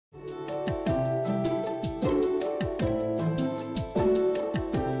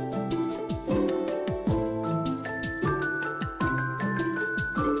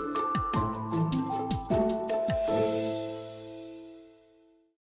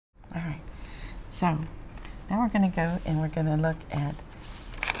So now we're going to go and we're going to look at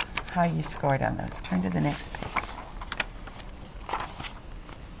how you scored on those. Turn to the next page.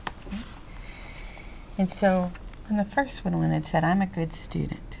 Okay. And so on the first one, when it said, I'm a good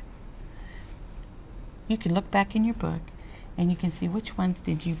student, you can look back in your book and you can see which ones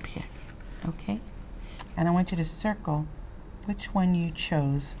did you pick, okay? And I want you to circle which one you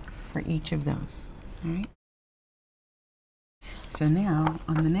chose for each of those, all right? So now,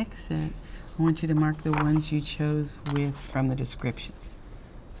 on the next set, I want you to mark the ones you chose from the descriptions.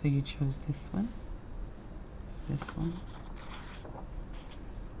 So you chose this one, this one,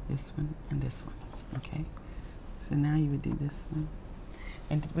 this one, and this one, okay? So now you would do this one.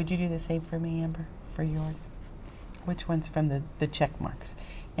 And would you do the same for me, Amber, for yours? Which one's from the check marks?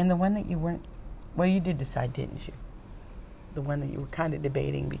 And the one that you weren't, well, you did decide, didn't you? The one that you were kind of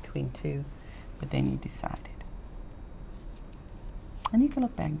debating between two, but then you decided. And you can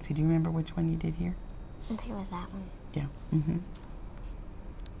look back and see, do you remember which one you did here? I think it was that one. Yeah. Mm-hmm.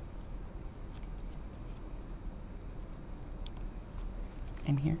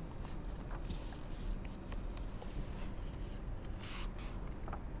 And here?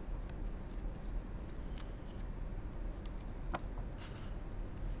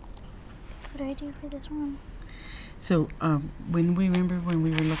 What do I do for this one? So when we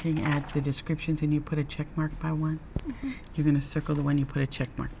were looking at the descriptions and you put a check mark by one, you're going to circle the one you put a check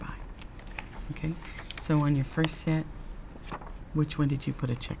mark by. Okay? So on your first set, which one did you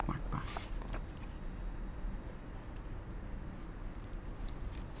put a check mark by?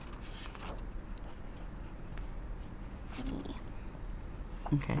 E.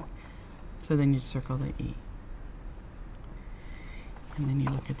 Okay. So then you circle the E. And then you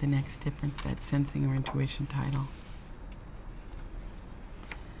look at the next difference, that sensing or intuition title.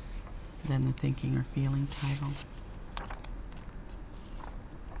 Then the thinking or feeling title.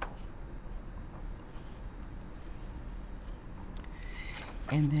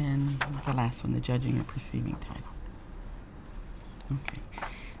 And then the last one, the judging or perceiving title. Okay.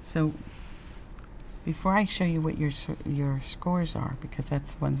 So before I show you what your scores are, because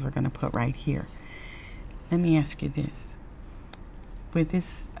that's the ones we're going to put right here, let me ask you this. With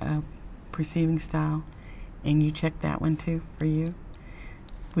this perceiving style, and you checked that one too for you,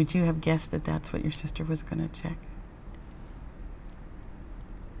 would you have guessed that that's what your sister was going to check?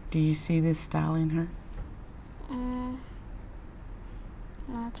 Do you see this style in her?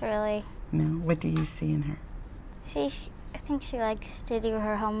 Not really. No? What do you see in her? I think she likes to do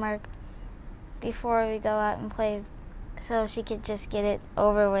her homework before we go out and play, so she could just get it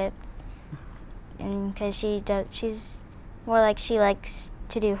over with. And because she's more like she likes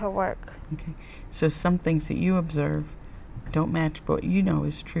to do her work. Okay. So some things that you observe don't match what you know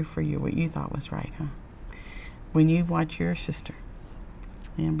is true for you, what you thought was right, huh? When you watch your sister,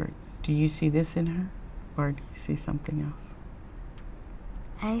 Amber, do you see this in her, or do you see something else?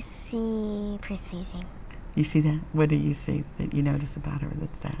 I see perceiving. You see that? What do you see that you notice about her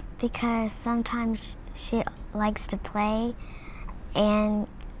that's that? Because sometimes she likes to play, and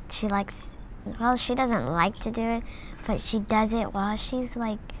she likes, well, she doesn't like to do it, but she does it while she's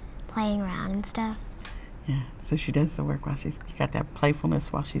like playing around and stuff. Yeah, so she does the work while you got that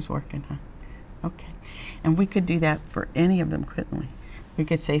playfulness while she's working, huh? Okay. And we could do that for any of them, couldn't we? We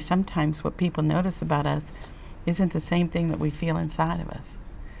could say sometimes what people notice about us isn't the same thing that we feel inside of us.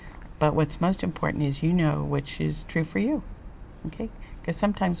 But what's most important is you know which is true for you, okay? Because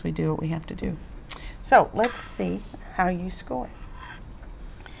sometimes we do what we have to do. So let's see how you score.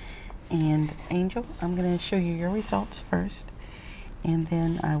 And Angel, I'm going to show you your results first, and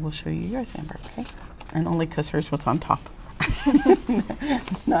then I will show you yours, Amber, okay? And only because hers was on top,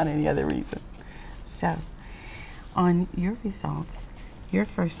 not any other reason. So on your results, your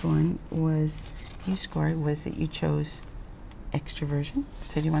first one was, you scored, was that you chose extroversion.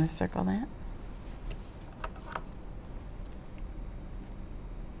 So do you want to circle that?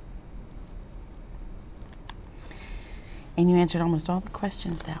 And you answered almost all the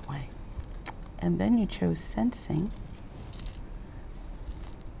questions that way. And then you chose sensing.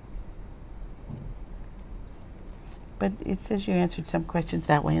 But it says you answered some questions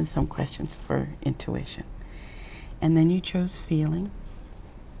that way and some questions for intuition. And then you chose feeling.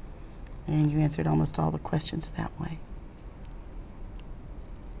 And you answered almost all the questions that way.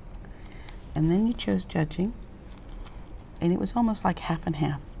 And then you chose judging, and it was almost like half and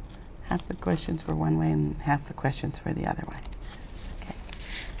half. Half the questions were one way and half the questions were the other way. Okay,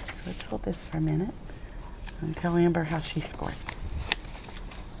 so let's hold this for a minute and tell Amber how she scored.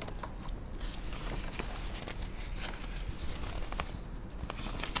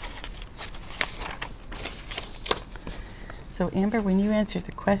 So Amber, when you answered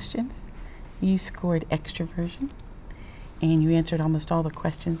the questions, You scored extroversion, and you answered almost all the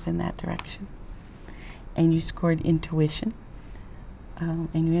questions in that direction. And you scored intuition, and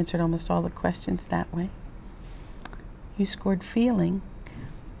you answered almost all the questions that way. You scored feeling,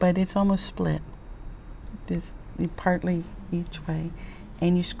 but it's almost split. This partly each way.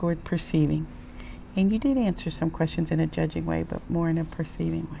 And you scored perceiving. And you did answer some questions in a judging way, but more in a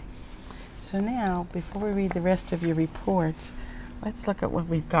perceiving way. So now, before we read the rest of your reports, let's look at what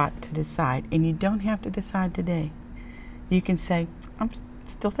we've got to decide. And you don't have to decide today. You can say, I'm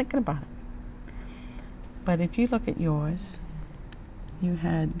still thinking about it. But if you look at yours, you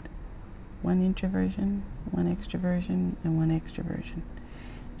had 1 introversion, 1 extroversion, and 1 extroversion.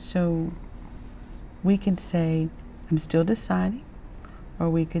 So we can say, I'm still deciding, or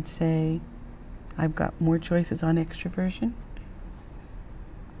we could say, I've got more choices on extroversion.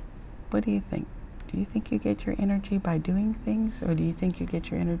 What do you think? Do you think you get your energy by doing things, or do you think you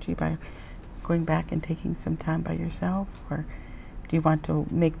get your energy by going back and taking some time by yourself? Or do you want to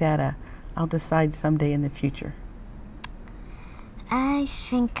make that a, I'll decide someday in the future? I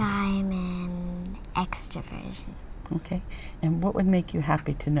think I'm an extroversion. Okay. And what would make you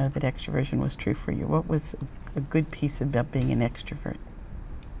happy to know that extroversion was true for you? What was a good piece about being an extrovert?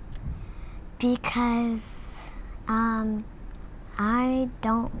 Because I'm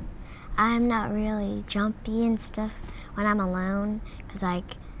not really jumpy and stuff when I'm alone, because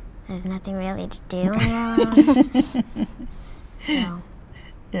like there's nothing really to do when you're alone. So,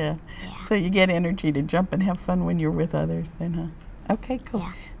 yeah. So you get energy to jump and have fun when you're with others then, huh? Okay, cool.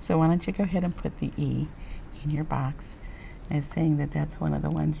 Yeah. So why don't you go ahead and put the E in your box as saying that that's one of the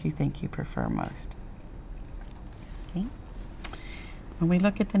ones you think you prefer most. Okay. When we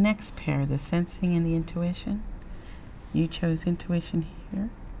look at the next pair, the sensing and the intuition, you chose intuition here,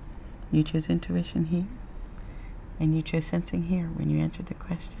 you chose intuition here, and you chose sensing here when you answered the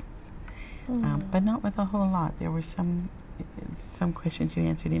questions. But not with a whole lot. There were some questions you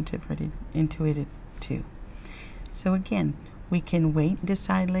answered intuitive too. So again, we can wait and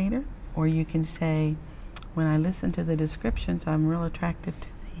decide later, or you can say, when I listen to the descriptions, I'm real attracted to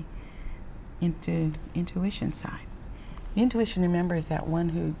the intuition side. The intuition, remember, is that one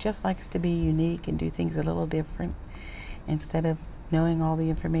who just likes to be unique and do things a little different instead of knowing all the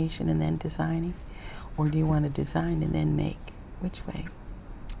information and then designing. Or do you want to design and then make? Which way?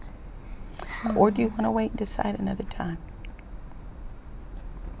 Or do you want to wait and decide another time?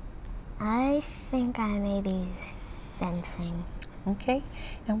 I think I may be sensing. Okay.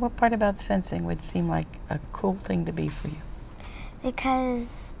 And what part about sensing would seem like a cool thing to be for you?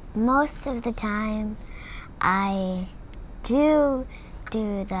 Because most of the time I do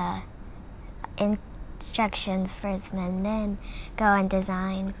the instructions first and then go and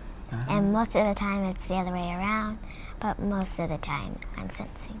design. And most of the time it's the other way around, but most of the time I'm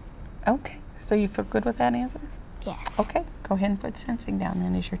sensing. Okay. So you feel good with that answer? Yes. Okay. Go ahead and put sensing down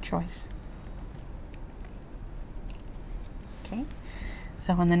then as your choice. Okay.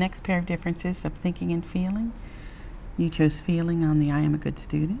 So on the next pair of differences of thinking and feeling, you chose feeling on the I am a good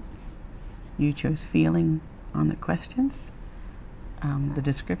student. You chose feeling on the questions, the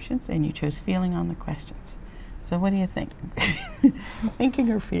descriptions, and you chose feeling on the questions. So what do you think?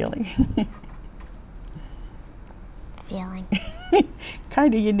 Thinking or feeling? Feeling.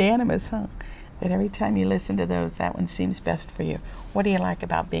 Kind of unanimous, huh? That every time you listen to those, that one seems best for you. What do you like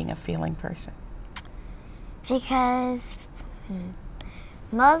about being a feeling person? Because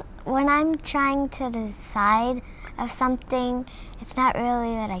when I'm trying to decide of something, it's not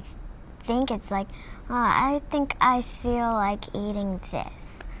really what I think. It's like, oh, I think I feel like eating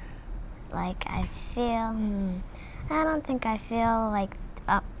this. Like I feel, I don't think I feel like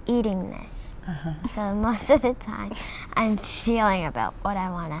eating this. So most of the time, I'm feeling about what I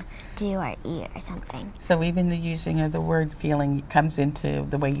want to do or eat or something. So even the using of the word feeling comes into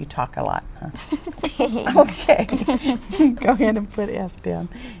the way you talk a lot, huh? Okay. Go ahead and put F down,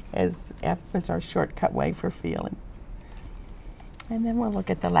 as F is our shortcut way for feeling. And then we'll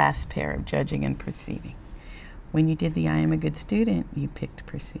look at the last pair of judging and perceiving. When you did the I am a good student, you picked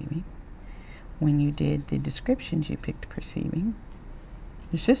perceiving. When you did the descriptions, you picked perceiving.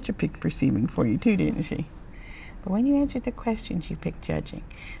 Your sister picked perceiving for you too, didn't she? But when you answered the questions, you picked judging.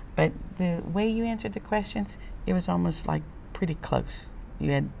 But the way you answered the questions, it was almost like pretty close.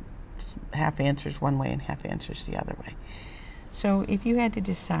 You had half answers one way and half answers the other way. So if you had to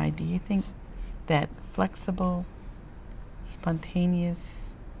decide, do you think that flexible, spontaneous,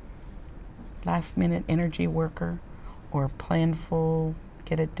 last-minute energy worker, or planful,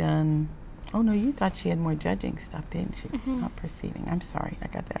 get it done? Oh no, you thought she had more judging stuff, didn't she? Not perceiving. I'm sorry, I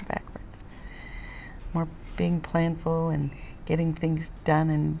got that backwards. More being planful and getting things done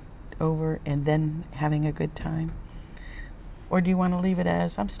and over and then having a good time? Or do you want to leave it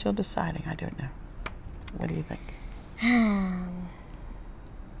as, I'm still deciding, I don't know? What do you think?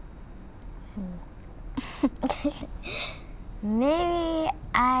 Maybe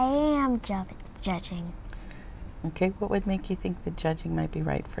I am judging. Okay, what would make you think that judging might be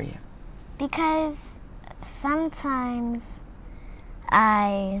right for you? Because sometimes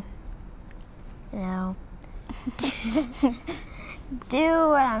I, do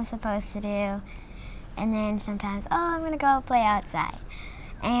what I'm supposed to do, and then sometimes, I'm going to go play outside.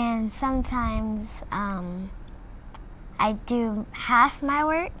 And sometimes I do half my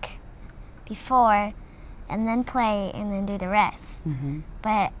work before and then play and then do the rest.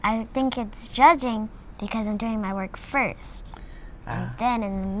 But I think it's judging because I'm doing my work first. And then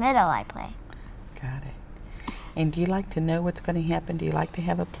in the middle I play. Got it. And do you like to know what's going to happen? Do you like to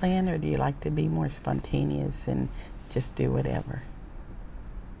have a plan, or do you like to be more spontaneous and just do whatever?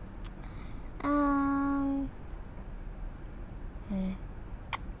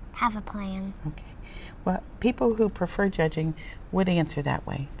 Have a plan. Okay. Well, people who prefer judging would answer that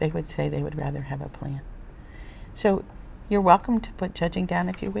way. They would say they would rather have a plan. So you're welcome to put judging down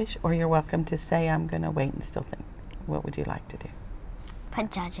if you wish, or you're welcome to say, I'm going to wait and still think. What would you like to do?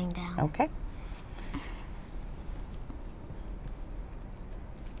 Put judging down. Okay.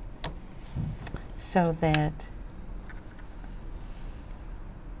 So that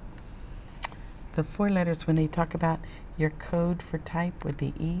the 4 letters, when they talk about your code for type, would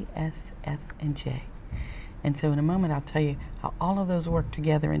be E, S, F, and J. And so in a moment I'll tell you how all of those work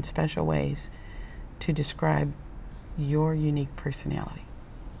together in special ways to describe your unique personality.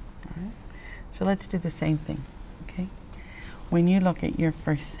 All right? So let's do the same thing, okay? When you look at your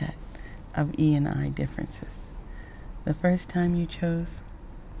first set of E and I differences, the first time you chose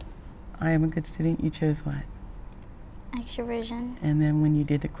I am a good student, you chose what? Extroversion. And then when you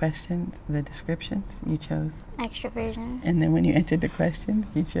did the questions, the descriptions, you chose? Extroversion. And then when you answered the questions,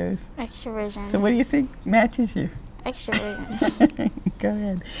 you chose? Extroversion. So what do you think matches you? Extroversion. Go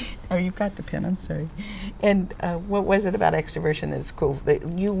ahead. Oh, you've got the pen, I'm sorry. And what was it about extroversion that is cool? That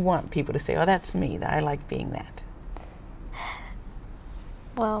you want people to say, oh, that's me, that I like being that.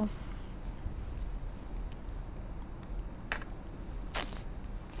 Well,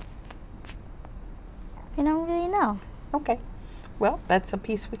 I don't really know. Okay. Well, that's a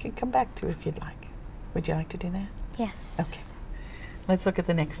piece we can come back to if you'd like. Would you like to do that? Yes. Okay. Let's look at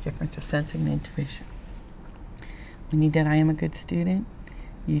the next difference of sensing and intuition. When you did I am a good student,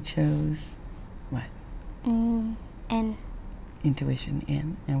 you chose what? N. Intuition,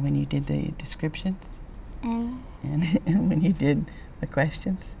 N. And when you did the descriptions? N. And when you did the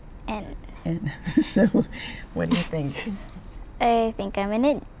questions? N. N. So what do you think? I think I'm an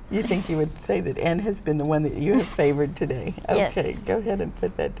N. You think you would say that N has been the one that you have favored today? Okay, Yes. go ahead and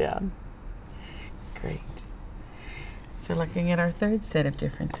put that down. Great. So looking at our third set of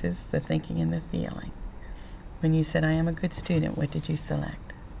differences, the thinking and the feeling. When you said I am a good student, what did you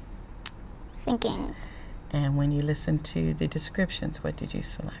select? Thinking. And when you listened to the descriptions, what did you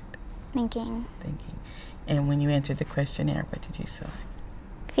select? Thinking. Thinking. And when you answered the questionnaire, what did you select?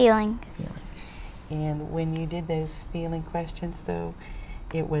 Feeling. Feeling. And when you did those feeling questions, though,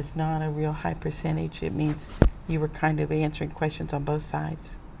 it was not a real high percentage. It means you were kind of answering questions on both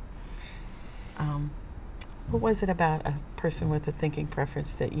sides. What was it about a person with a thinking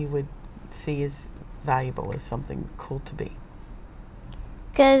preference that you would see as valuable, as something cool to be?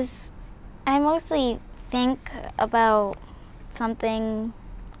 Because I mostly think about something,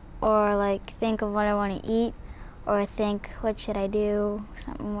 or like think of what I want to eat, or think what should I do,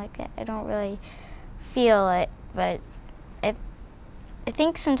 something like that. I don't really feel it, but I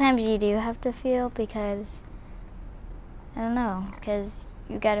think sometimes you do have to feel, because I don't know, because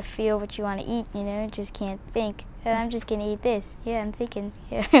you got to feel what you want to eat, you just can't think, oh, I'm just going to eat this. Yeah, I'm thinking.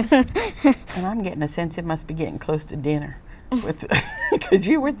 Yeah. And I'm getting a sense it must be getting close to dinner, because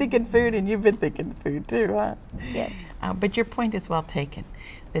you were thinking food and you've been thinking food too, huh? Yes. But your point is well taken,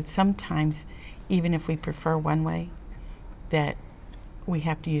 that sometimes, even if we prefer one way, that we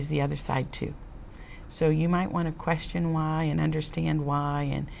have to use the other side too. So you might want to question why and understand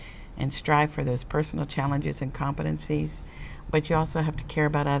why and strive for those personal challenges and competencies, but you also have to care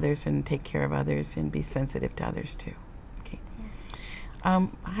about others and take care of others and be sensitive to others too. Okay. Yeah.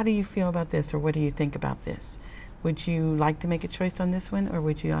 How do you feel about this, or what do you think about this? Would you like to make a choice on this one, or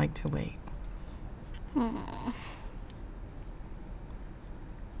would you like to wait?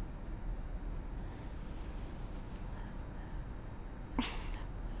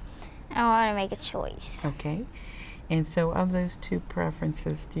 I want to make a choice. Okay. And so of those two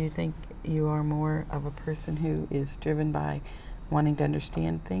preferences, do you think you are more of a person who is driven by wanting to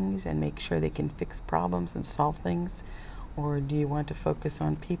understand things and make sure they can fix problems and solve things? Or do you want to focus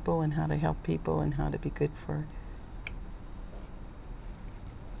on people and how to help people and how to be good for?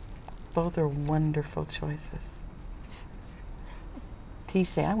 Both are wonderful choices. T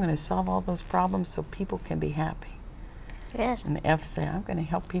say, I'm going to solve all those problems so people can be happy. Yes. And F say, I'm going to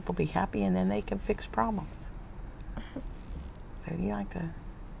help people be happy and then they can fix problems. So do you like to,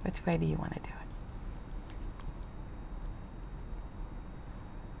 which way do you want to do it?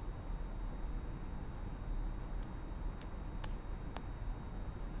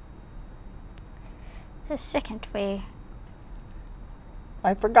 The second way.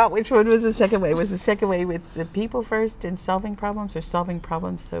 I forgot which one was the second way. Was the second way with the people first and solving problems, or solving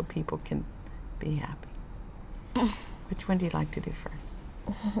problems so people can be happy? Which one do you like to do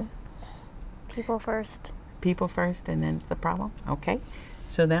first? People first. People first and then the problem? Okay.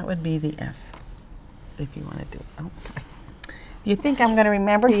 So that would be the F, if you want to do it. Okay. Do you think I'm going to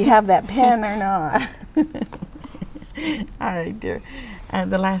remember? Do you have that pen or not? All right, dear.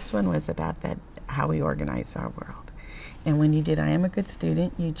 The last one was about that, how we organize our world. And when you did I am a good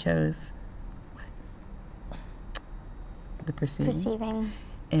student, you chose what? The perceiving. Perceiving.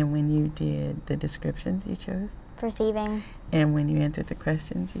 And when you did the descriptions, you chose? Perceiving. And when you answered the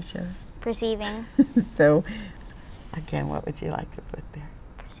questions, you chose? Perceiving. So, again, what would you like to put there?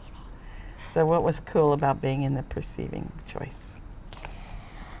 Perceiving. So what was cool about being in the perceiving choice?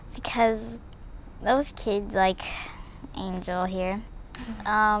 Because those kids, like Angel here,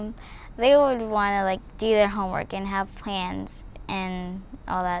 they would want to like do their homework and have plans and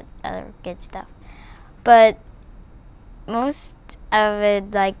all that other good stuff. But most of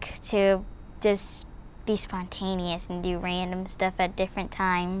it like to just be spontaneous and do random stuff at different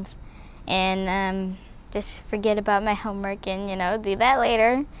times and just forget about my homework and, you know, do that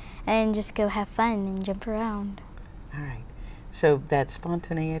later and just go have fun and jump around. All right. So that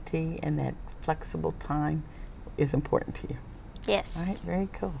spontaneity and that flexible time is important to you. Yes. All right, very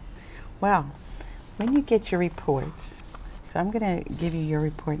cool. Well, when you get your reports, so I'm going to give you your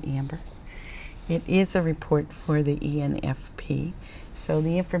report, Amber. It is a report for the ENFP, so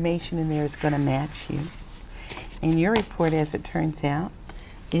the information in there is going to match you. And your report, as it turns out,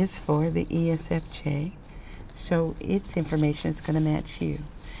 is for the ESFJ, so its information is going to match you.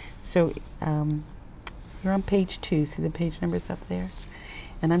 So you're on page 2. See the page numbers up there?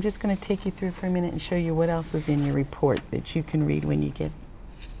 And I'm just going to take you through for a minute and show you what else is in your report that you can read when you get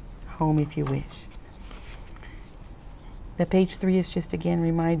home if you wish. The page 3 is just again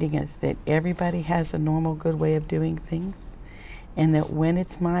reminding us that everybody has a normal good way of doing things, and that when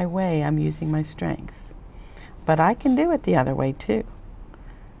it's my way, I'm using my strengths. But I can do it the other way too.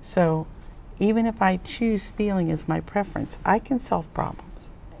 So even if I choose feeling as my preference, I can solve problems.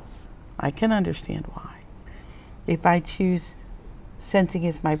 I can understand why. If I choose sensing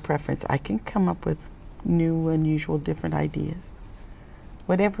as my preference, I can come up with new, unusual, different ideas.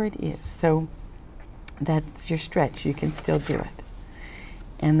 Whatever it is. So that's your stretch. You can still do it.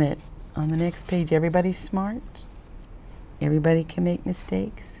 And that on the next page, everybody's smart, everybody can make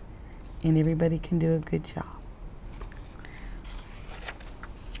mistakes, and everybody can do a good job.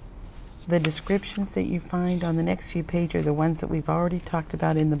 The descriptions that you find on the next few pages are the ones that we've already talked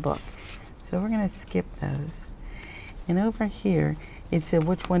about in the book. So we're going to skip those. And over here, it said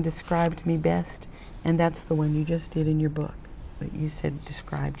which one described me best, and that's the one you just did in your book that you said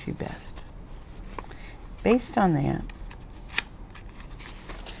described you best. Based on that,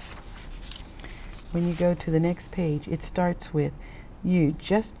 when you go to the next page, it starts with you,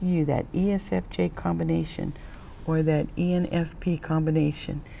 just you, that ESFJ combination or that ENFP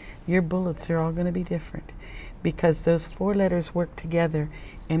combination. Your bullets are all going to be different because those 4 letters work together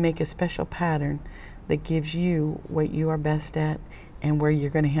and make a special pattern that gives you what you are best at and where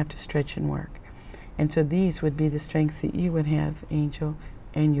you're going to have to stretch and work. And so these would be the strengths that you would have, Angel,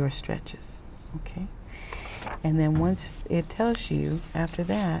 and your stretches. Okay? And then once it tells you, after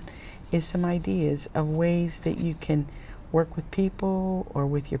that, is some ideas of ways that you can work with people or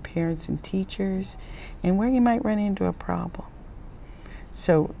with your parents and teachers and where you might run into a problem.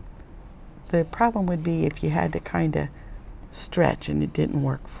 So the problem would be if you had to kind of stretch and it didn't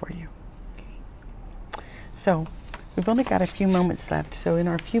work for you. Okay. So we've only got a few moments left. So in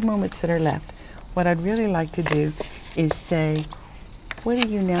our few moments that are left, what I'd really like to do is say, what do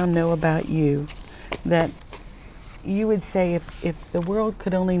you now know about you that you would say if the world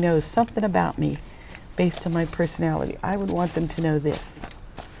could only know something about me based on my personality, I would want them to know this.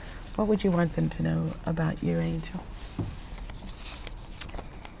 What would you want them to know about you, Angel?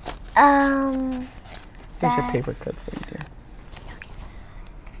 Here's your paper clip for you, dear.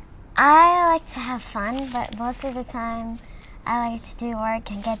 I like to have fun, but most of the time I like to do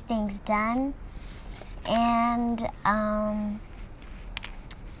work and get things done. And I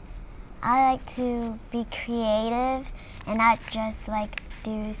like to be creative and not just like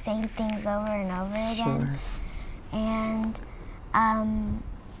do the same things over and over again. Sure. And I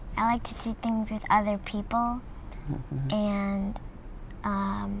like to do things with other people. And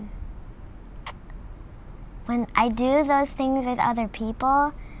when I do those things with other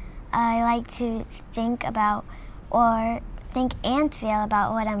people, I like to think about or think and feel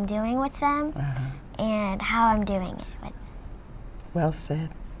about what I'm doing with them and how I'm doing it with them. Well said.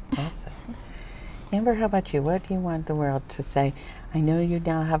 Well said. Amber, how about you? What do you want the world to say? I know you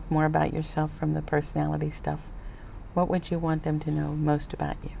now have more about yourself from the personality stuff. What would you want them to know most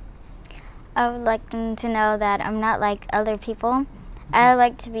about you? I would like them to know that I'm not like other people. I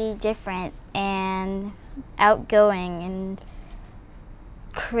like to be different and outgoing and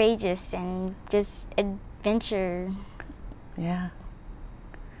courageous and just adventure. Yeah.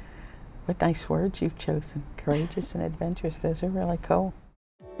 What nice words you've chosen. Courageous and adventurous. Those are really cool.